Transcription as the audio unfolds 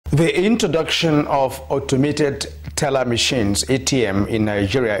The introduction of automated teller machines, ATM, in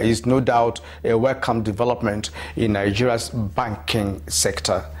Nigeria is no doubt a welcome development in Nigeria's banking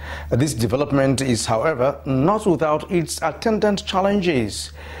sector. This development is, however, not without its attendant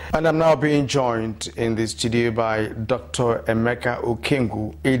challenges. And I'm now being joined in the studio by Dr. Emeka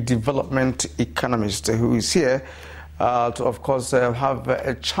Okengwu, a development economist who is here to, of course, have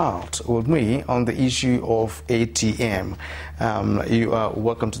a chat with me on the issue of ATM. You are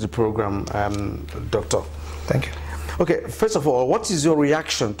welcome to the program, Doctor. Thank you. Okay, first of all, what is your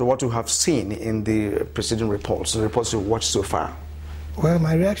reaction to what you have seen in the preceding reports, the reports you've watched so far? Well,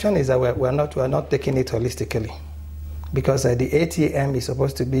 my reaction is that we're not taking it holistically, because the ATM is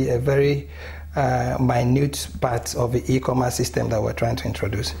supposed to be a very minute part of the e-commerce system that we're trying to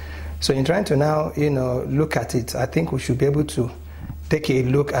introduce. So in trying to now, look at it, I think we should be able to take a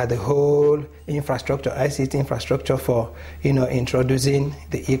look at the whole infrastructure, ICT infrastructure for, introducing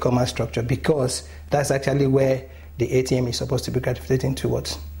the e-commerce structure, because that's actually where the ATM is supposed to be gravitating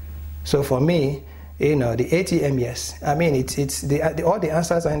towards. So for me, the ATM, yes. I mean, all the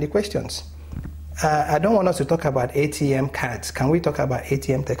answers are in the questions. I don't want us to talk about ATM cards. Can we talk about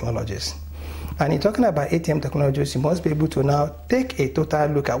ATM technologies? And in talking about ATM technologies, you must be able to now take a total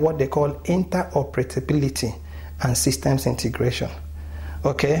look at what they call interoperability and systems integration.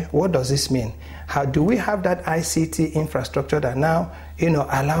 Okay, what does this mean? How do we have that ICT infrastructure that now,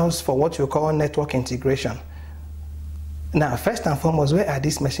 allows for what you call network integration? Now, first and foremost, where are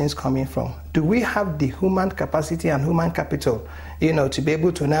these machines coming from? Do we have the human capacity and human capital, to be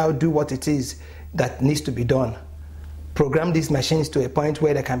able to now do what it is that needs to be done? Program these machines to a point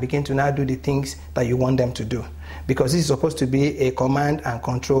where they can begin to now do the things that you want them to do. Because this is supposed to be a command and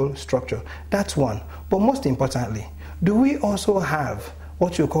control structure. That's one. But most importantly, do we also have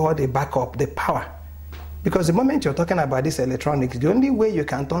what you call the backup, the power? Because the moment you're talking about this electronics, the only way you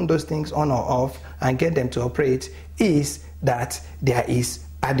can turn those things on or off and get them to operate is that there is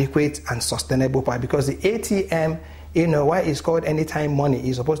adequate and sustainable power. Because the ATM, why it's called anytime money,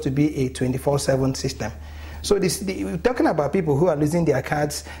 is supposed to be a 24/7 system. So we're talking about people who are losing their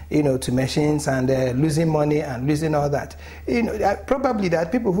cards, to machines and losing money and losing all that. Probably there are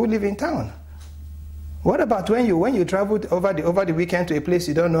people who live in town. What about when you travel over the weekend to a place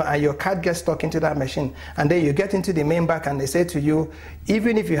you don't know and your card gets stuck into that machine, and then you get into the main bank and they say to you,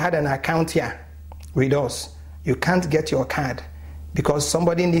 even if you had an account here with us, you can't get your card because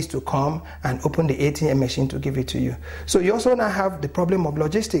somebody needs to come and open the ATM machine to give it to you. So you also now have the problem of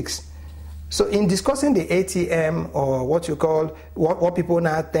logistics. So in discussing the ATM, or what you call, what people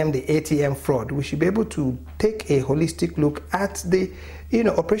now term the ATM fraud, we should be able to take a holistic look at the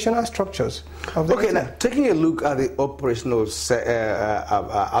operational structures of the ATM. Now, taking a look at the operational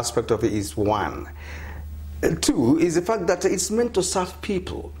aspect of it is one. Two is the fact that it's meant to serve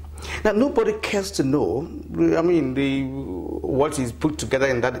people. Now, nobody cares to know, what is put together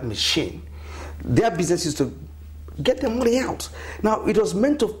in that machine. Their business is to get their money out. Now, it was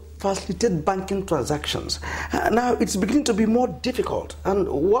meant to facilitate banking transactions. Now it's beginning to be more difficult. And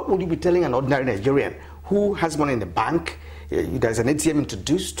what would you be telling an ordinary Nigerian who has money in the bank? There's an ATM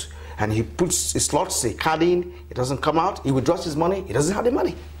introduced, and he puts his slots, a card in, it doesn't come out, he withdraws his money, he doesn't have the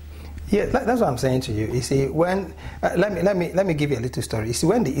money. Yeah, that's what I'm saying to you. You see, when let me give you a little story. You see,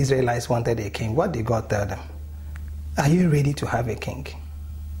 when the Israelites wanted a king, what did God tell them? Are you ready to have a king?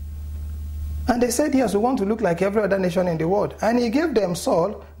 And they said, yes, we want to look like every other nation in the world. And he gave them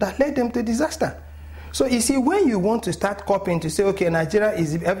Saul that led them to disaster. So you see, when you want to start copying to say, okay, Nigeria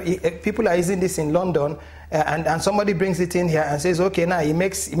is, people are using this in London, and somebody brings it in here and says, okay, now it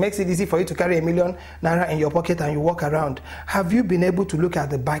makes it easy for you to carry $1 million in your pocket and you walk around. Have you been able to look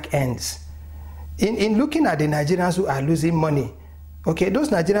at the back ends? In looking at the Nigerians who are losing money, okay, those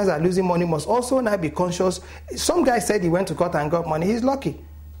Nigerians that are losing money must also now be conscious. Some guy said he went to court and got money. He's lucky.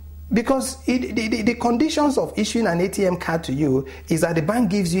 Because the conditions of issuing an ATM card to you is that the bank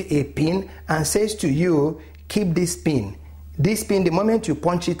gives you a PIN and says to you, keep this PIN. This PIN, the moment you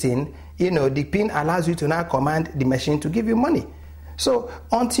punch it in, the PIN allows you to now command the machine to give you money. So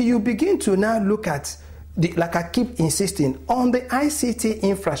until you begin to now look at, like I keep insisting, on the ICT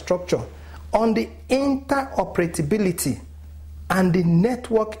infrastructure, on the interoperability and the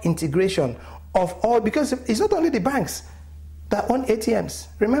network integration of all, because it's not only the banks that own ATMs.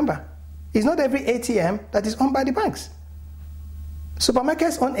 Remember, it's not every ATM that is owned by the banks.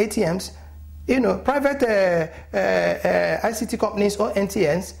 Supermarkets own ATMs, private ICT companies own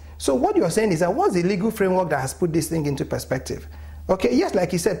NTNs. So what you're saying is that what's the legal framework that has put this thing into perspective? Okay, yes,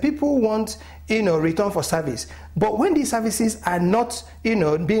 like you said, people want, return for service. But when these services are not,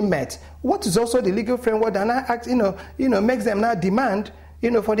 being met, what is also the legal framework that now makes them now demand,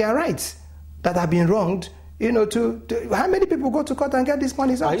 for their rights that have been wronged. How many people go to court and get these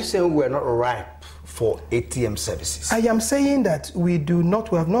monies out? Are you saying we're not ripe for ATM services? I am saying that we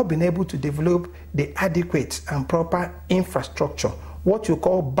have not been able to develop the adequate and proper infrastructure, what you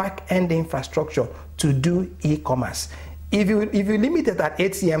call back-end infrastructure, to do e-commerce. If you limit it at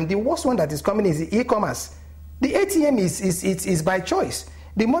ATM, the worst one that is coming is the e-commerce. The ATM is by choice.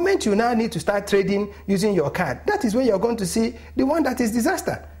 The moment you now need to start trading using your card, that is when you're going to see the one that is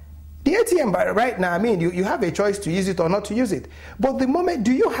disaster. The ATM right now, you have a choice to use it or not to use it. But the moment,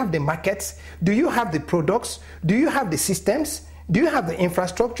 do you have the markets? Do you have the products? Do you have the systems? Do you have the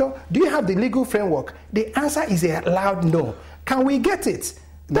infrastructure? Do you have the legal framework? The answer is a loud no. Can we get it?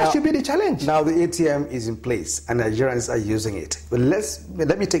 That should be the challenge. Now the ATM is in place and Nigerians are using it. But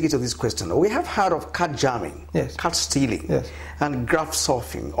let me take you to this question. We have heard of card jamming, yes, card stealing, yes, and graph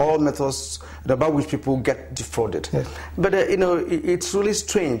surfing, all methods by which people get defrauded. Yes. But it's really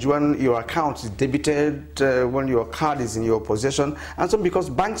strange when your account is debited, when your card is in your possession, and so because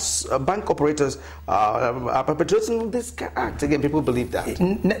bank operators are perpetrating this act. Again, people believe that.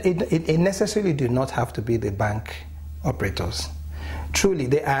 It necessarily do not have to be the bank operators. Truly,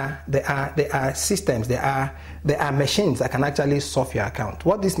 there are systems, there are machines that can actually solve your account.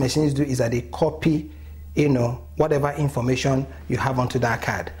 What these machines do is that they copy, whatever information you have onto that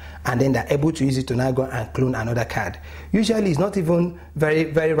card, and then they're able to use it to now go and clone another card. Usually, it's not even very,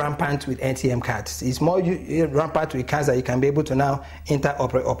 very rampant with ATM cards. It's more rampant with cards that you can be able to now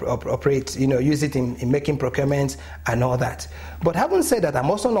operate, use it in making procurements and all that. But having said that, I'm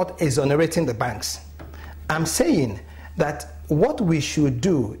also not exonerating the banks. I'm saying that what we should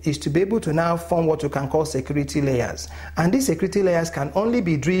do is to be able to now form what you can call security layers. And these security layers can only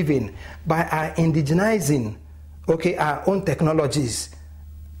be driven by our indigenizing, our own technologies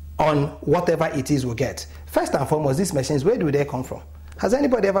on whatever it is we get. First and foremost, these machines, where do they come from? Has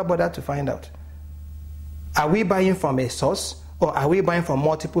anybody ever bothered to find out? Are we buying from a source or are we buying from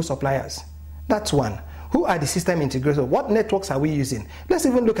multiple suppliers? That's one. Who are the system integrators? What networks are we using? Let's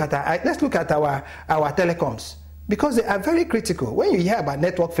even look at our telecoms, because they are very critical when you hear about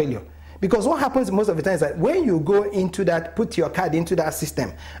network failure. Because what happens most of the time is that when you go into that, put your card into that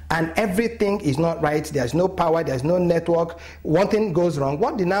system, and everything is not right, there's no power, there's no network, one thing goes wrong,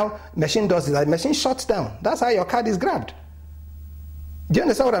 what the machine does is that the machine shuts down. That's how your card is grabbed. Do you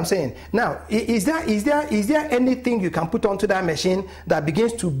understand what I'm saying? Now, is there anything you can put onto that machine that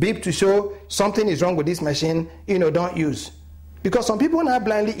begins to beep to show something is wrong with this machine? Don't use. Because some people now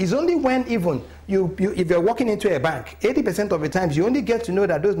blindly, it's only when even if you're walking into a bank, 80% of the times you only get to know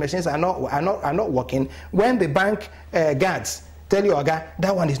that those machines are not working when the bank guards tell you, "Oga,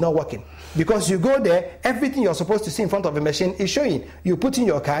 that one is not working." Because you go there, everything you're supposed to see in front of a machine is showing. You put in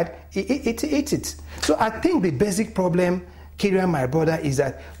your card, it eats it. So I think the basic problem, Kirian, my brother, is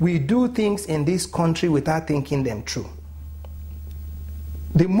that we do things in this country without thinking them through.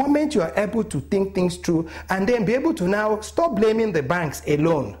 The moment you are able to think things through and then be able to now stop blaming the banks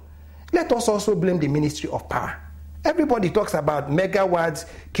alone, let us also blame the Ministry of Power. Everybody talks about megawatts,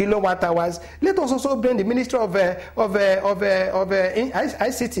 kilowatt hours. Let us also blame the Ministry of ICT,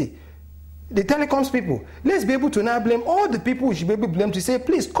 the telecoms people. Let's be able to now blame all the people we should be able to blame to say,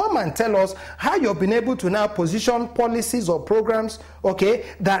 please come and tell us how you've been able to now position policies or programs,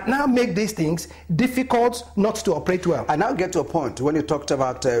 that now make these things difficult not to operate well. I now get to a point when you talked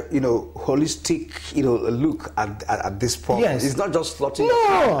about, holistic, look at this problem. Yes. It's not just slotting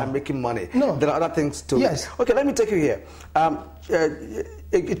and making money. No. There are other things too. Yes. Okay, let me take you here.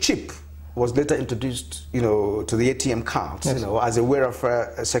 A chip was later introduced, to the ATM cards, yes, as a way of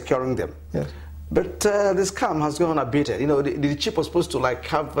securing them. Yes. But this scam has gone unabated. The chip was supposed to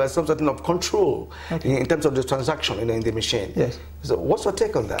have some sort of control in terms of the transaction, in the machine. Yes. So what's your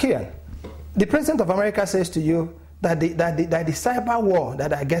take on that? Kian, the President of America says to you that the cyber war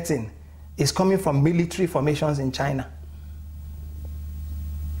that they're getting is coming from military formations in China.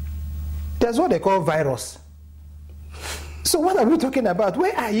 There's what they call virus. So what are we talking about?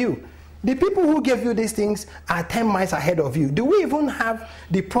 Where are you? The people who gave you these things are 10 miles ahead of you. Do we even have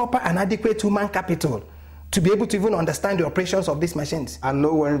the proper and adequate human capital to be able to even understand the operations of these machines? And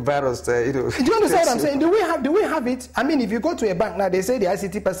know when virus, Do you understand what I'm saying? Do we have it? I mean, if you go to a bank now, they say the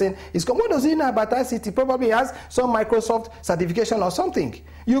ICT person is come. What does he know about ICT? Probably has some Microsoft certification or something.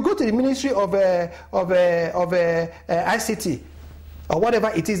 You go to the Ministry of ICT, or whatever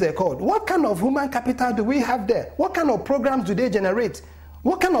it is they're called. What kind of human capital do we have there? What kind of programs do they generate?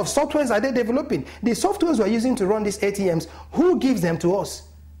 What kind of softwares are they developing? The softwares we're using to run these ATMs, who gives them to us?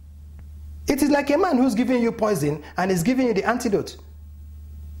 It is like a man who's giving you poison and is giving you the antidote.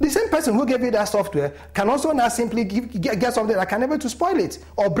 The same person who gave you that software can also now simply get something that can able to spoil it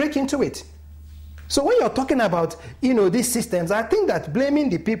or break into it. So when you're talking about, these systems, I think that blaming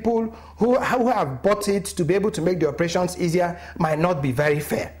the people who have bought it to be able to make the operations easier might not be very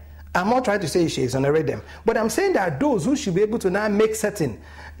fair. I'm not trying to say you should exonerate them, but I'm saying that those who should be able to now make certain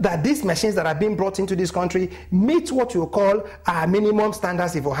that these machines that are being brought into this country meet what you call our minimum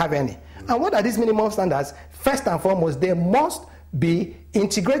standards, if you have any. And what are these minimum standards? First and foremost, they must be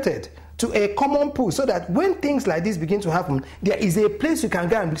integrated to a common pool so that when things like this begin to happen, there is a place you can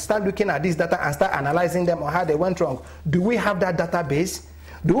go and start looking at this data and start analyzing them or how they went wrong. Do we have that database?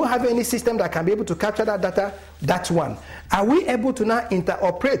 Do we have any system that can be able to capture that data? That's one. Are we able to now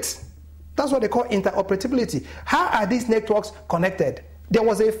interoperate? That's what they call interoperability. How are these networks connected? There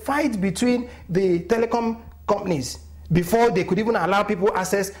was a fight between the telecom companies before they could even allow people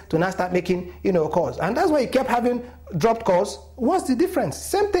access to now start making, calls. And that's why you kept having dropped calls. What's the difference?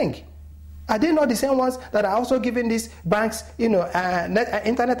 Same thing. Are they not the same ones that are also giving these banks,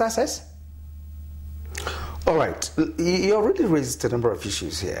 internet access? All right. You already raised a number of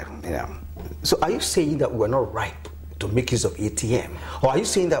issues here. So are you saying that we're not ripe to make use of ATM? Or are you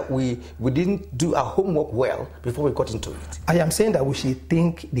saying that we didn't do our homework well before we got into it? I am saying that we should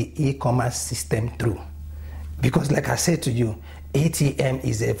think the e-commerce system through. Because like I said to you, ATM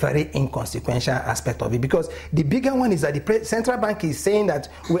is a very inconsequential aspect of it, because the bigger one is that the central bank is saying that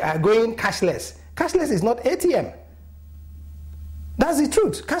we are going cashless. Cashless is not ATM. That's the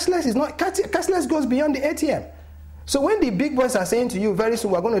truth. Cashless is not. Cashless goes beyond the ATM. So when the big boys are saying to you, very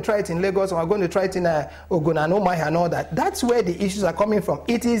soon we're going to try it in Lagos, or we're going to try it in Ogun and Umuahia and all that, that's where the issues are coming from.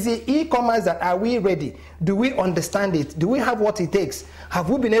 It is the e-commerce that, are we ready? Do we understand it? Do we have what it takes? Have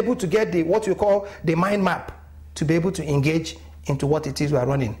we been able to get what you call the mind map to be able to engage into what it is we are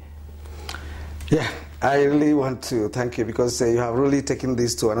running? Yeah, I really want to thank you, because you have really taken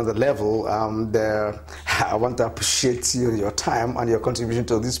this to another level. I want to appreciate your time and your contribution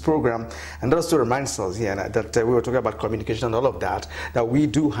to this program. And that also reminds us here that we were talking about communication and all of that, that we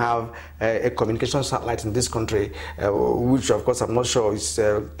do have a communication satellite in this country, which of course I'm not sure is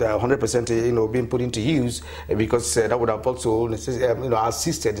 100% being put into use, because that would have also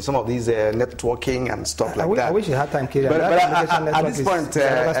assisted in some of these networking and stuff like that. I wish you had time, Kiri. But at this point,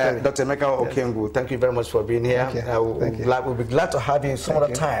 Dr. Emeka Okengwu, thank you very much for being here. We'll be glad to have you some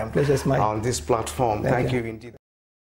other time on this platform. Thank you indeed.